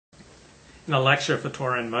In a lecture for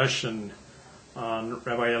Torah in Motion on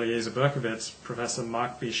Rabbi Eliezer Berkovitz, Professor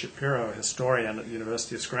Mark B. Shapiro, a historian at the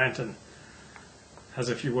University of Scranton, has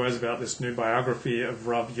a few words about this new biography of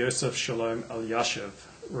Rav Yosef Shalom Elyashiv.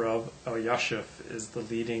 Rav Elyashiv is the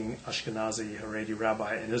leading Ashkenazi haredi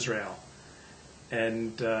rabbi in Israel.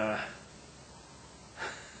 And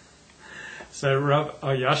so Rav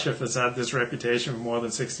Elyashiv has had this reputation for more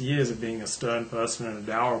than 60 years of being a stern person and a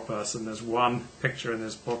dour person. There's one picture in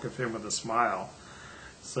this book of him with a smile.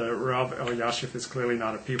 So Rav Elyashiv is clearly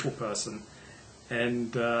not a people person.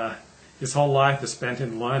 And his whole life is spent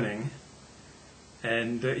in learning,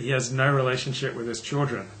 and he has no relationship with his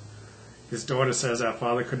children. His daughter says, our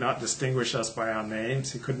father could not distinguish us by our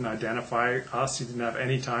names. He couldn't identify us. He didn't have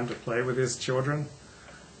any time to play with his children.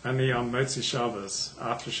 Only on Motzi Shabbos,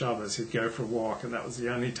 after Shabbos, he'd go for a walk, and that was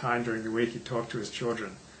the only time during the week he'd talk to his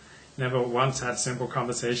children. Never once had simple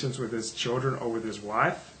conversations with his children or with his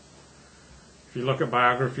wife. If you look at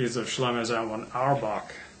biographies of Shlomo Zalman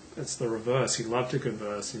Auerbach, it's the reverse. He loved to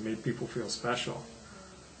converse. He made people feel special.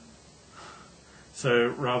 So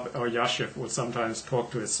Rav Elyashiv would sometimes talk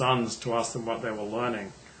to his sons to ask them what they were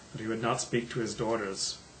learning, but he would not speak to his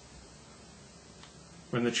daughters.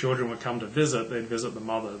 When the children would come to visit, they'd visit the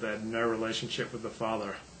mother. They had no relationship with the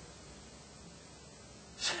father.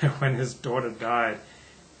 So when his daughter died,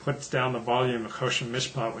 he puts down the volume of Choshen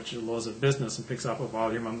Mishpat, which is laws of business, and picks up a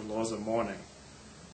volume on the laws of mourning.